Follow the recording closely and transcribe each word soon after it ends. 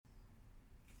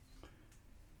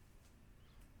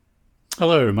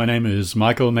Hello, my name is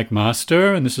Michael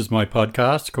McMaster, and this is my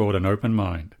podcast called An Open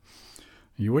Mind.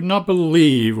 You would not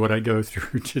believe what I go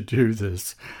through to do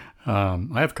this. I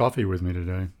have coffee with me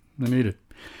today. I need it.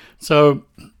 So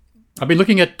I've been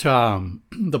looking at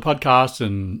the podcasts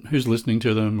and who's listening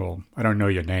to them, or I don't know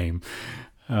your name,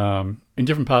 in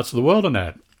different parts of the world and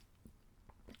that,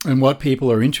 and what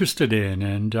people are interested in.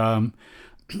 And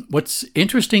what's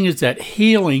interesting is that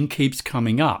healing keeps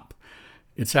coming up.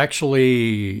 It's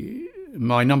actually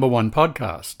my number one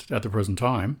podcast at the present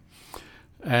time.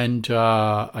 And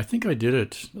I think I did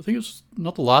it. I think it's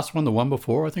not the last one, the one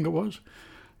before, I think it was.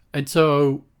 And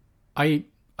so I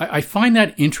find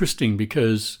that interesting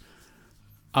because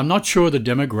I'm not sure the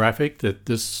demographic that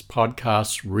this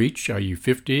podcast reach. Are you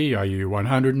 50? Are you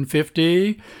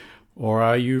 150? Or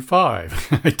are you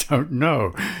 5? I don't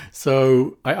know.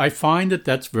 So I find that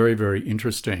that's very, very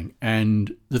interesting.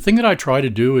 And the thing that I try to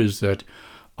do is that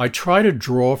I try to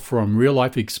draw from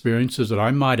real-life experiences that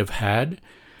I might have had,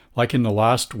 like in the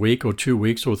last week or 2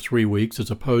 weeks or 3 weeks,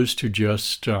 as opposed to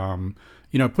just,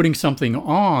 putting something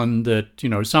on that,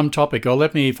 some topic,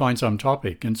 let me find some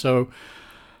topic. And so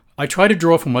I try to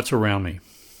draw from what's around me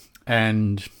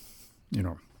and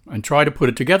try to put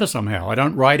it together somehow. I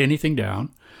don't write anything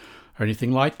down or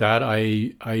anything like that.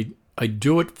 I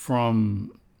do it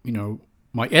from,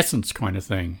 my essence kind of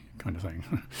thing.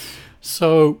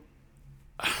 So,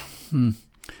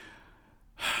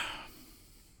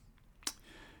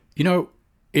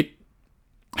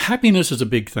 happiness is a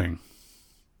big thing.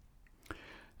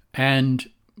 And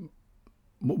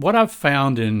what I've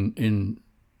found in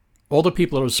all the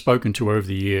people that I've spoken to over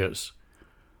the years,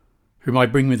 who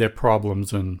might bring me their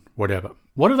problems and whatever,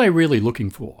 what are they really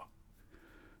looking for?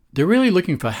 They're really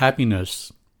looking for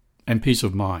happiness and peace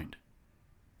of mind.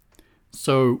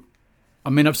 So,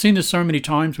 I've seen this so many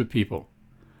times with people.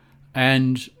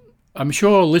 And I'm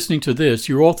sure listening to this,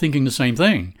 you're all thinking the same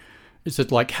thing. Is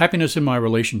it like happiness in my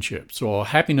relationships, or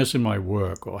happiness in my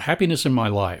work, or happiness in my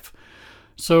life?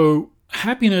 So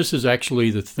happiness is actually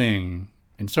the thing,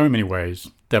 in so many ways,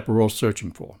 that we're all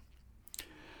searching for.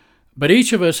 But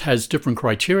each of us has different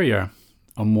criteria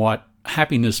on what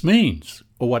happiness means,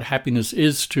 or what happiness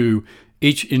is to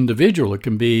each individual. It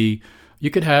can be,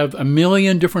 you could have a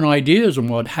million different ideas on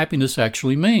what happiness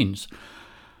actually means.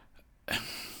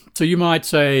 So you might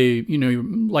say,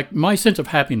 like my sense of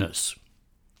happiness.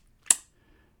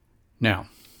 Now,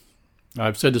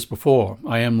 I've said this before,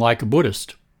 I am like a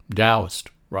Buddhist, Taoist,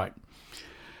 right?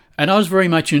 And I was very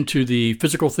much into the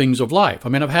physical things of life.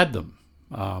 I've had them.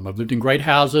 I've lived in great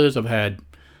houses. I've had,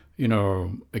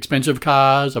 expensive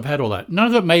cars. I've had all that. None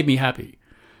of it made me happy.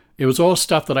 It was all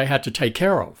stuff that I had to take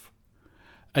care of.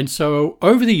 And so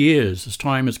over the years, as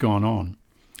time has gone on,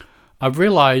 I've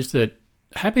realized that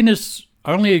happiness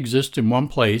only exists in one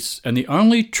place, and the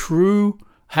only true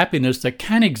happiness that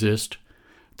can exist,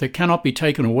 that cannot be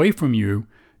taken away from you,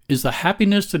 is the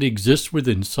happiness that exists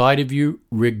within inside of you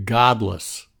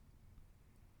regardless.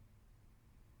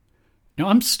 Now,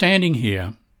 I'm standing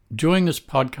here doing this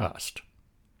podcast,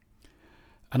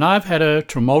 and I've had a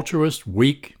tumultuous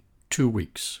week, 2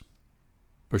 weeks,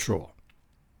 for sure.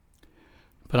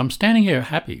 But I'm standing here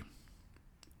happy.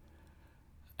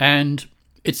 And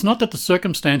it's not that the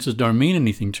circumstances don't mean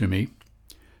anything to me.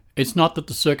 It's not that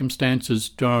the circumstances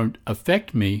don't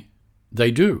affect me. They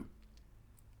do.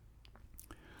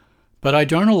 But I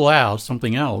don't allow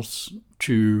something else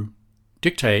to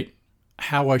dictate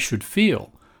how I should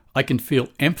feel. I can feel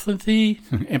empathy.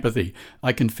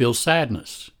 I can feel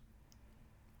sadness.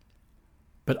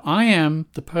 But I am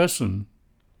the person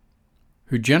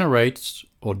who generates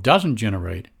or doesn't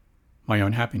generate my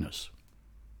own happiness.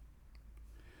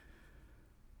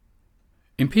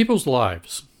 In people's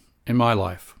lives, in my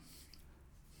life,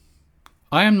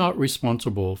 I am not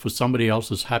responsible for somebody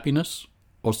else's happiness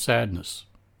or sadness.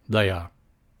 They are.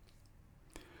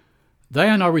 They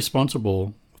are not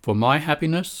responsible for my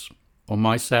happiness or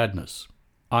my sadness.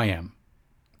 I am.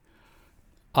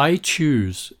 I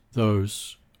choose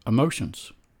those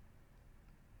emotions.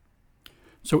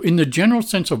 So in the general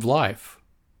sense of life,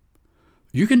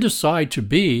 you can decide to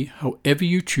be however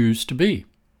you choose to be,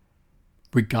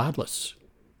 regardless.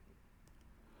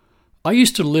 I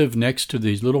used to live next to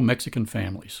these little Mexican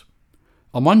families.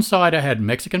 On one side, I had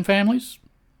Mexican families.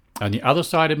 On the other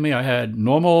side of me, I had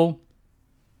normal,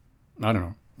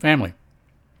 family.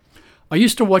 I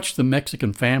used to watch the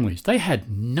Mexican families. They had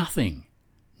nothing.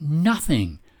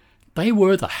 They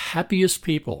were the happiest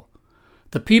people.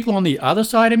 The people on the other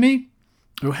side of me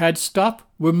who had stuff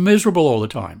were miserable all the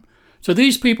time. So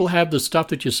these people have the stuff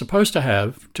that you're supposed to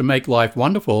have to make life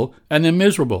wonderful, and they're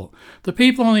miserable. The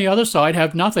people on the other side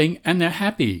have nothing, and they're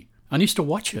happy. I used to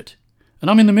watch it. And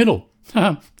I'm in the middle.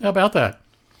 How about that?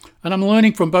 And I'm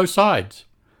learning from both sides.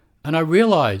 And I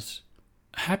realize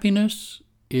happiness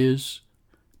is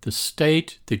the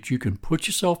state that you can put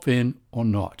yourself in or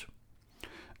not.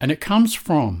 And it comes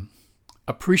from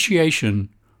appreciation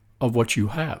of what you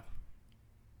have.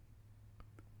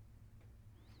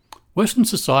 Western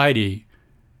society,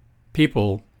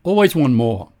 people always want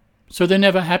more. So they're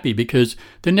never happy because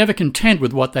they're never content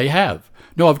with what they have.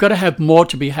 No, I've got to have more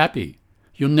to be happy.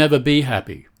 You'll never be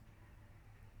happy.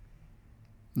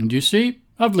 And you see,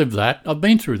 I've lived that. I've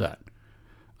been through that.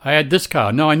 I had this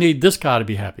car. No, I need this car to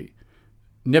be happy.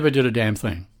 Never did a damn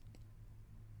thing.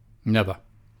 Never.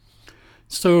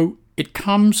 So it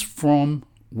comes from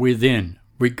within.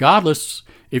 Regardless,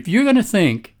 if you're going to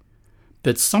think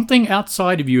that something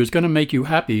outside of you is going to make you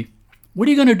happy, what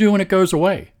are you going to do when it goes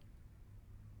away?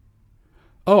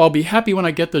 Oh, I'll be happy when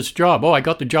I get this job. Oh, I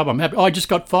got the job. I'm happy. Oh, I just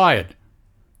got fired.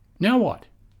 Now what?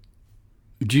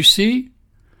 Do you see?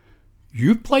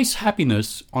 You place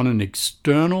happiness on an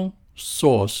external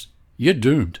source, you're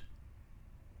doomed.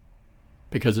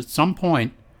 Because at some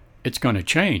point, it's going to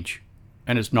change,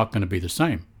 and it's not going to be the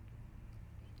same.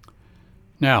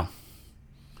 Now,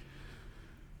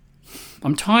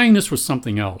 I'm tying this with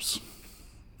something else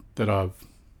that I've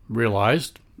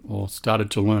realized or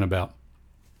started to learn about,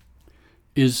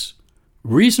 is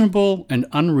reasonable and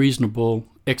unreasonable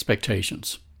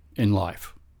expectations in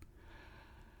life.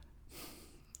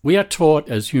 We are taught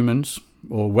as humans,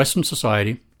 or Western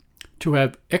society, to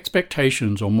have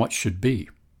expectations on what should be.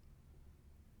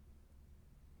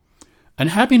 And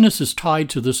happiness is tied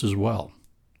to this as well.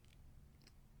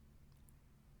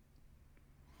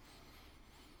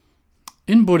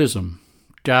 In Buddhism,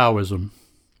 Taoism,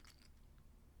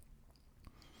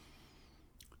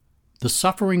 the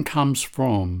suffering comes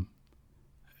from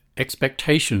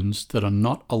expectations that are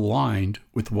not aligned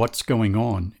with what's going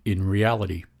on in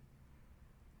reality.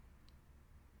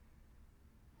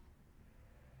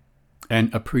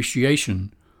 And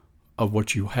appreciation of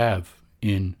what you have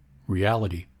in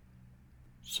reality.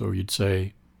 So you'd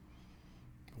say,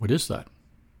 what is that?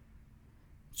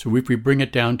 So if we bring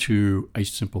it down to a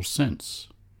simple sense,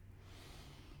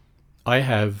 I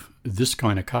have this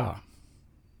kind of car.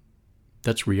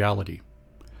 That's reality.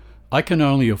 I can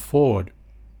only afford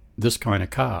this kind of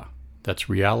car. That's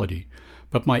reality.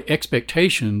 But my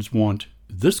expectations want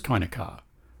this kind of car,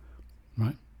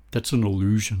 right? That's an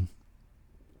illusion.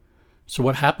 So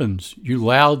what happens? You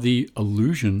allow the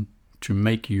illusion to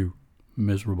make you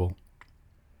miserable.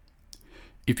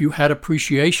 If you had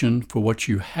appreciation for what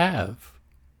you have,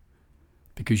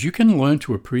 because you can learn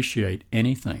to appreciate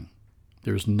anything.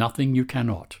 There is nothing you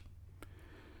cannot.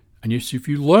 And yes, if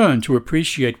you learn to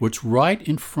appreciate what's right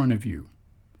in front of you,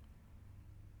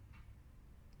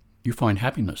 you find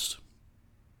happiness.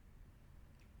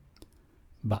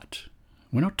 But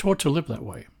we're not taught to live that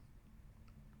way.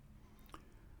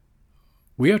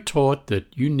 We are taught that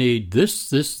you need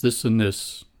this, and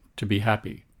this to be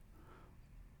happy.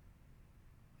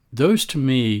 Those to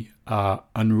me are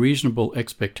unreasonable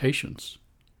expectations.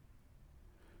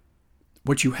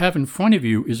 What you have in front of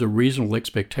you is a reasonable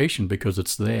expectation because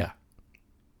it's there.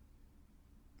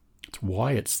 It's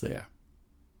why it's there.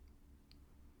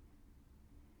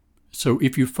 So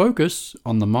if you focus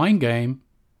on the mind game,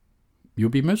 you'll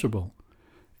be miserable.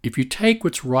 If you take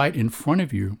what's right in front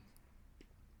of you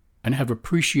and have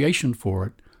appreciation for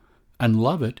it and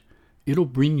love it, it'll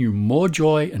bring you more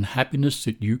joy and happiness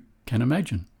that you can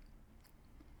imagine.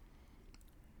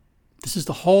 This is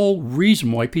the whole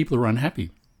reason why people are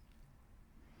unhappy.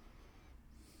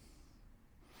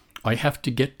 I have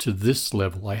to get to this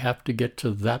level. I have to get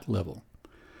to that level.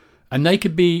 And they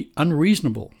could be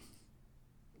unreasonable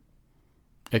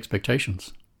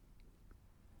expectations.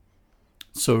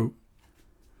 So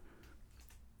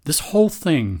this whole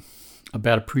thing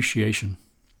about appreciation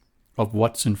of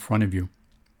what's in front of you.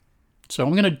 So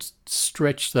I'm going to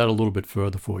stretch that a little bit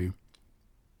further for you.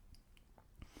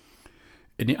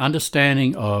 In the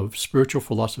understanding of spiritual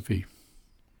philosophy.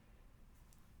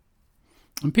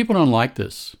 And people don't like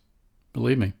this.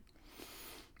 Believe me.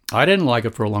 I didn't like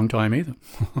it for a long time either.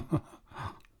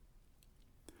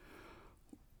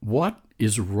 What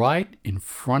is right in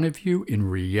front of you in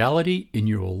reality in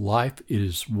your life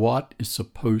is what is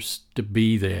supposed to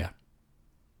be there.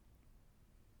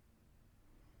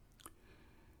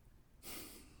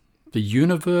 The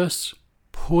universe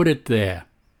put it there.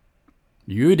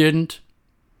 You didn't.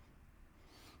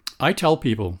 I tell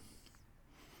people,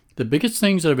 the biggest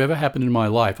things that have ever happened in my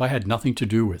life, I had nothing to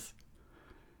do with.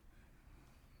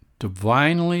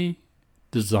 Divinely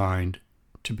designed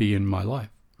to be in my life.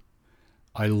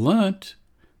 I learnt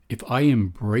if I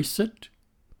embrace it,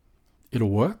 It'll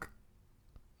work,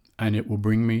 and it will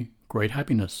bring me great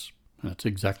happiness. And that's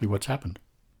exactly what's happened.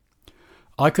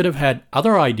 I could have had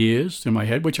other ideas in my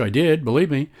head, which I did, believe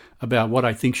me, about what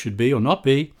I think should be or not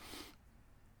be.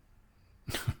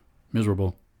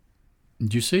 Miserable.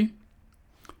 Do you see?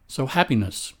 So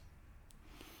happiness.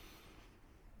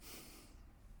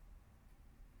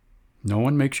 No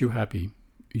one makes you happy.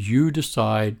 You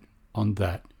decide on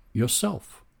that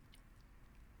yourself.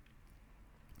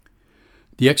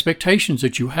 The expectations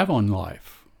that you have on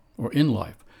life or in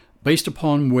life, based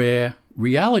upon where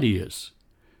reality is.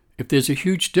 If there's a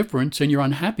huge difference and you're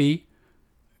unhappy,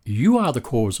 you are the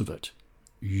cause of it.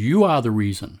 You are the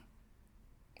reason.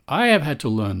 I have had to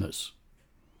learn this.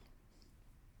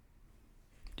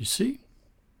 Do you see?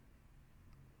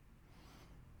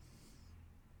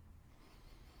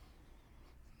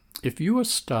 If you are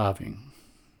starving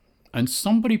and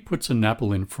somebody puts an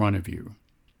apple in front of you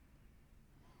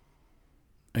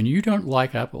and you don't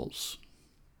like apples,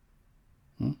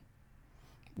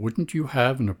 wouldn't you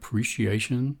have an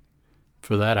appreciation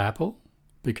for that apple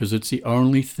because it's the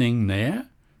only thing there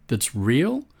that's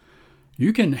real?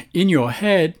 You can, in your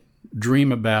head,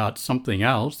 dream about something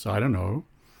else, I don't know,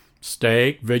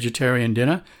 steak, vegetarian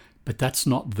dinner, but that's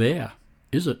not there,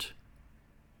 is it?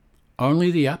 Only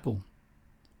the apple.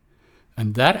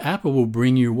 And that apple will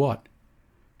bring you what?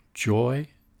 Joy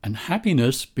and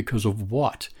happiness because of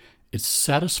what? It's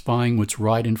satisfying what's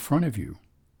right in front of you,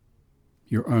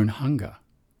 your own hunger.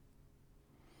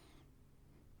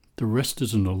 The rest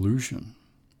is an illusion.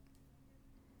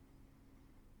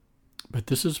 But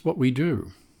this is what we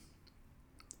do.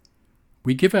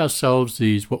 We give ourselves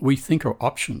these, what we think are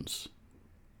options.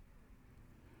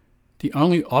 The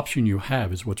only option you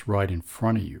have is what's right in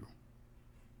front of you.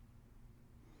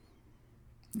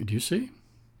 Do you see?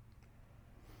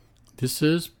 This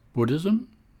is Buddhism,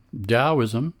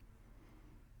 Taoism,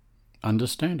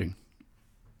 understanding.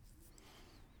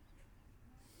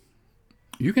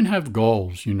 You can have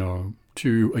goals,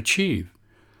 to achieve.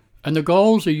 And the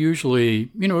goals are usually,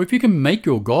 if you can make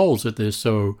your goals that they're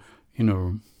so, I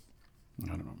don't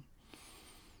know,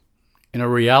 in a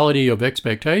reality of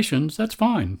expectations, that's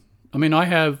fine. I mean, I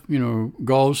have,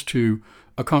 goals to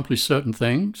accomplish certain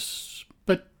things,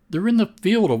 but they're in the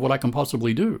field of what I can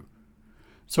possibly do.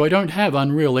 So I don't have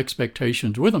unreal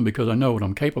expectations with them because I know what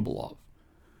I'm capable of.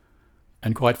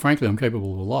 And quite frankly, I'm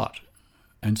capable of a lot.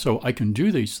 And so I can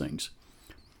do these things.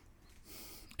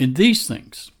 In these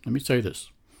things, let me say this,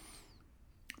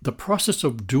 the process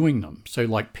of doing them, say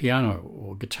like piano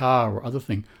or guitar or other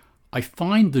thing, I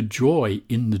find the joy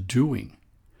in the doing.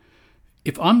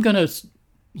 If I'm going to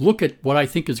look at what I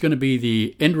think is going to be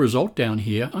the end result down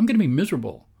here, I'm going to be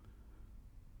miserable.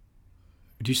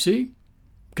 Do you see?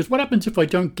 Because what happens if I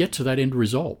don't get to that end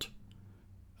result?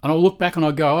 And I'll look back and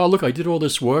I'll go, oh, look, I did all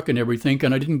this work and everything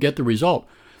and I didn't get the result.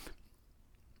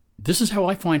 This is how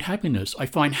I find happiness. I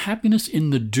find happiness in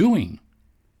the doing,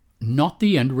 not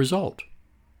the end result.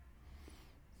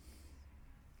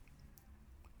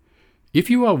 If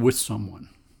you are with someone,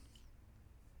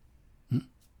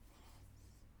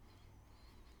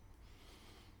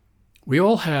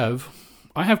 I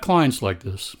have clients like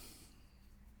this.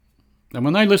 And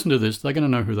when they listen to this, they're going to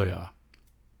know who they are.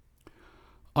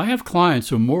 I have clients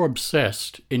who are more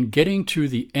obsessed in getting to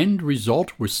the end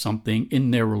result with something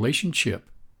in their relationship,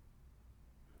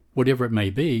 whatever it may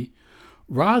be,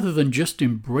 rather than just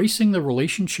embracing the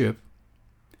relationship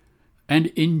and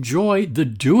enjoy the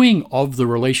doing of the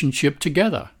relationship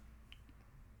together.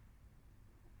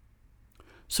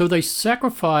 So they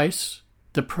sacrifice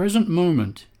the present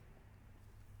moment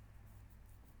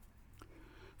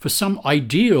for some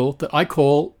ideal that I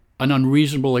call an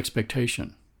unreasonable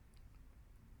expectation.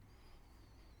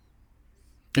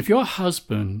 If your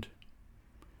husband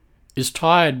is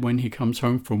tired when he comes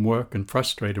home from work and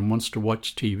frustrated and wants to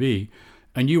watch TV,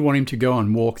 and you want him to go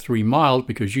and walk 3 miles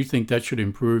because you think that should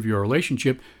improve your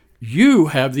relationship, you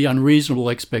have the unreasonable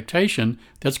expectation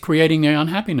that's creating the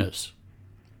unhappiness.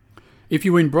 If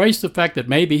you embrace the fact that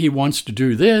maybe he wants to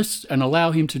do this and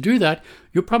allow him to do that,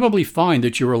 you'll probably find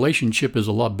that your relationship is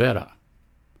a lot better.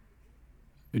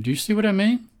 Do you see what I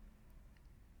mean?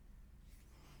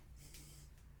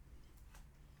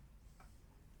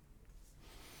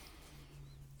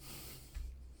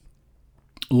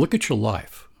 Look at your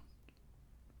life.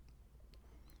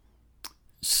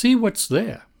 See what's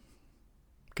there,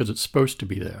 because it's supposed to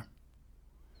be there.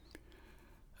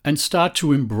 And start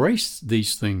to embrace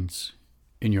these things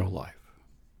in your life.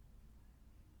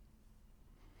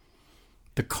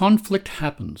 The conflict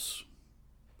happens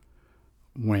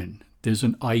when there's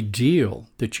an ideal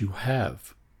that you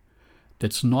have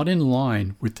that's not in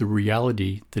line with the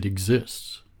reality that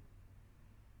exists.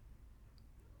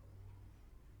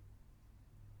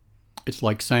 It's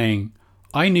like saying,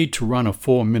 I need to run a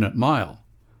 4-minute mile,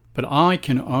 but I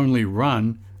can only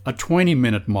run a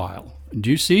 20-minute mile. Do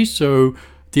you see? So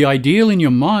the ideal in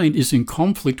your mind is in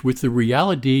conflict with the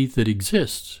reality that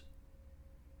exists.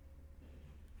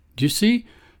 Do you see?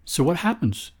 So what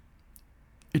happens?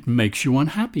 It makes you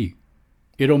unhappy.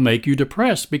 It'll make you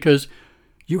depressed because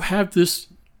you have this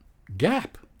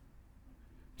gap.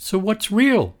 So what's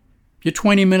real? Your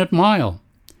 20-minute mile.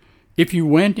 If you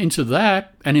went into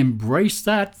that and embraced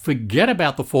that, forget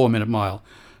about the 4-minute mile.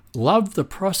 Love the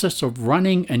process of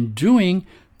running and doing.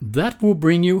 That will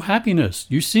bring you happiness.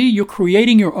 You see, you're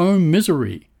creating your own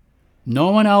misery. No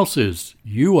one else is.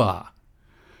 You are.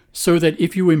 So that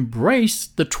if you embrace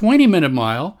the 20-minute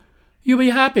mile, you'll be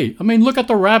happy. I mean, look at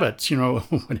the rabbits,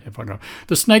 whatever.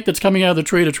 The snake that's coming out of the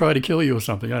tree to try to kill you or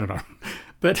something. I don't know.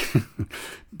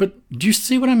 But do you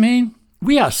see what I mean?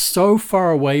 We are so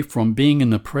far away from being in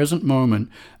the present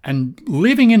moment and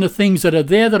living in the things that are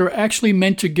there that are actually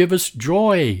meant to give us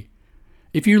joy.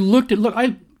 If you look,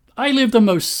 I live the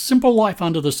most simple life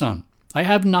under the sun. I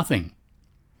have nothing.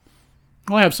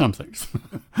 Well, I have some things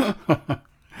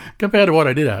compared to what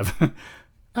I did have.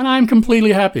 And I'm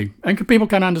completely happy. And people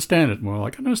can't understand it. Well,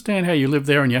 I can't understand how you live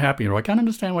there and you're happy. Or I can't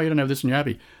understand why you don't have this and you're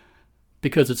happy.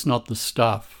 Because it's not the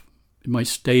stuff. My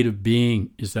state of being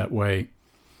is that way.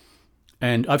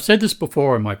 And I've said this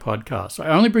before in my podcast. I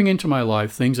only bring into my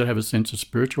life things that have a sense of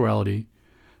spirituality,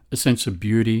 a sense of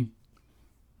beauty,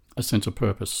 a sense of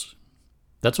purpose.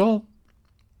 That's all.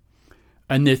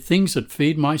 And they're things that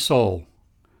feed my soul.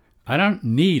 I don't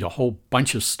need a whole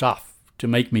bunch of stuff to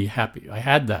make me happy. I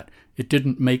had that. It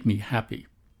didn't make me happy.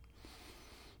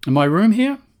 In my room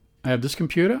here, I have this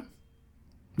computer,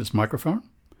 this microphone,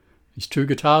 these 2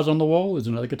 guitars on the wall. There's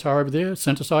another guitar over there,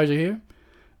 synthesizer here,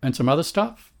 and some other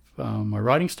stuff. My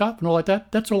writing stuff and all like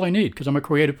that. That's all I need because I'm a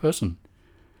creative person.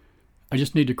 I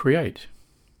just need to create.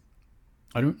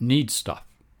 I don't need stuff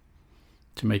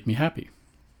to make me happy.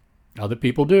 Other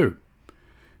people do.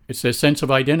 It's their sense of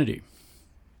identity.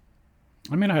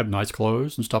 I mean, I have nice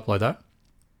clothes and stuff like that.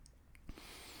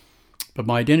 But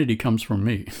my identity comes from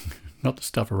me, not the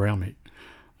stuff around me.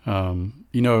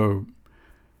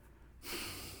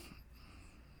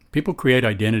 People create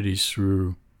identities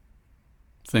through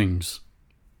things.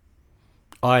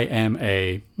 I am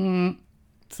a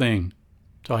thing.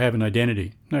 So I have an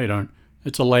identity. No, you don't.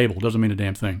 It's a label. Doesn't mean a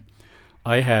damn thing.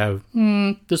 I have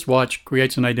this watch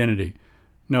creates an identity.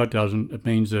 No, it doesn't. It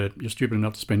means that you're stupid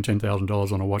enough to spend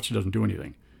 $10,000 on a watch that doesn't do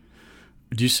anything.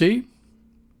 Do you see?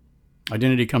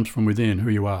 Identity comes from within,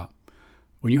 who you are.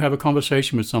 When you have a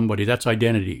conversation with somebody, that's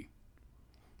identity.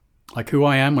 Like who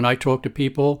I am when I talk to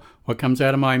people, what comes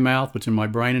out of my mouth, what's in my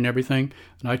brain and everything,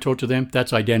 and I talk to them,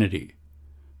 that's identity.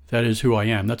 That is who I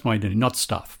am. That's my identity, not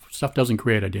stuff. Stuff doesn't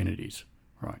create identities,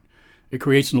 right? It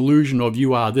creates an illusion of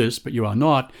you are this, but you are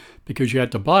not, because you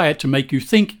had to buy it to make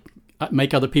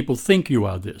other people think you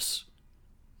are this.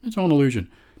 It's all an illusion.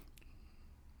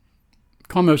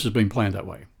 Commerce has been planned that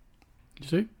way. You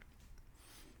see?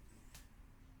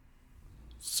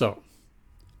 So,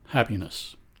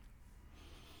 happiness.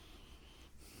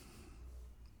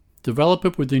 Develop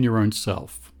it within your own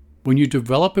self. When you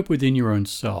develop it within your own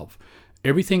self,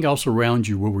 everything else around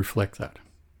you will reflect that.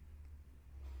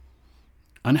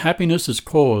 Unhappiness is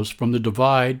caused from the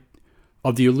divide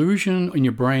of the illusion in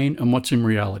your brain and what's in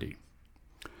reality.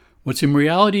 What's in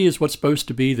reality is what's supposed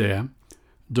to be there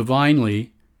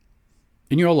divinely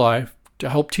in your life to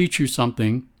help teach you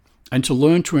something and to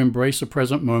learn to embrace the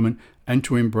present moment and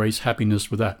to embrace happiness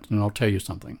with that. And I'll tell you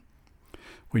something.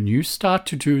 When you start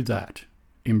to do that,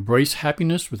 embrace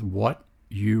happiness with what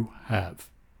you have,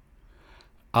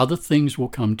 other things will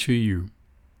come to you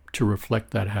to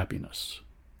reflect that happiness.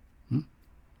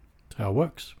 That's how it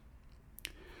works.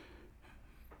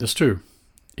 There's 2.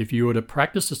 If you were to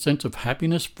practice a sense of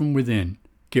happiness from within,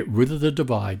 get rid of the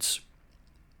divides,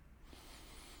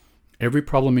 every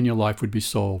problem in your life would be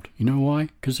solved. You know why?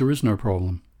 Because there is no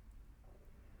problem.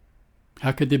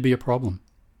 How could there be a problem?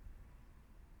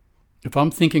 If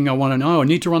I'm thinking I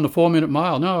need to run the 4-minute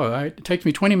mile. No, it takes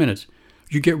me 20 minutes.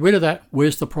 You get rid of that,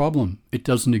 where's the problem? It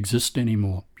doesn't exist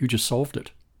anymore. You just solved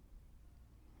it.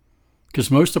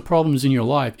 Because most of the problems in your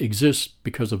life exist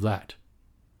because of that.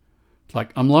 It's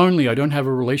like, I'm lonely, I don't have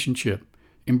a relationship.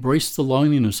 Embrace the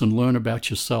loneliness and learn about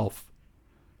yourself.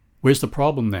 Where's the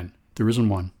problem then? There isn't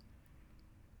one.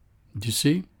 Do you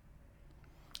see?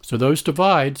 So those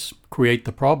divides create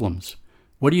the problems.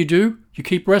 What do? You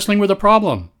keep wrestling with a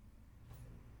problem.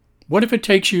 What if it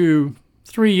takes you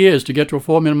 3 years to get to a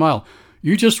 4-minute mile?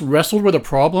 You just wrestled with a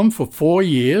problem for 4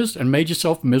 years and made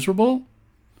yourself miserable?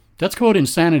 That's called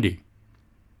insanity.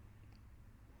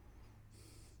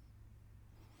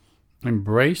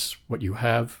 Embrace what you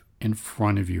have in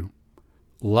front of you.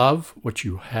 Love what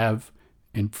you have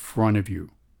in front of you.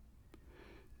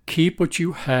 Keep what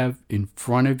you have in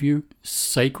front of you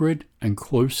sacred and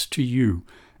close to you,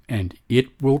 and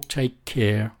it will take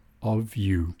care of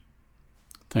you.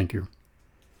 Thank you.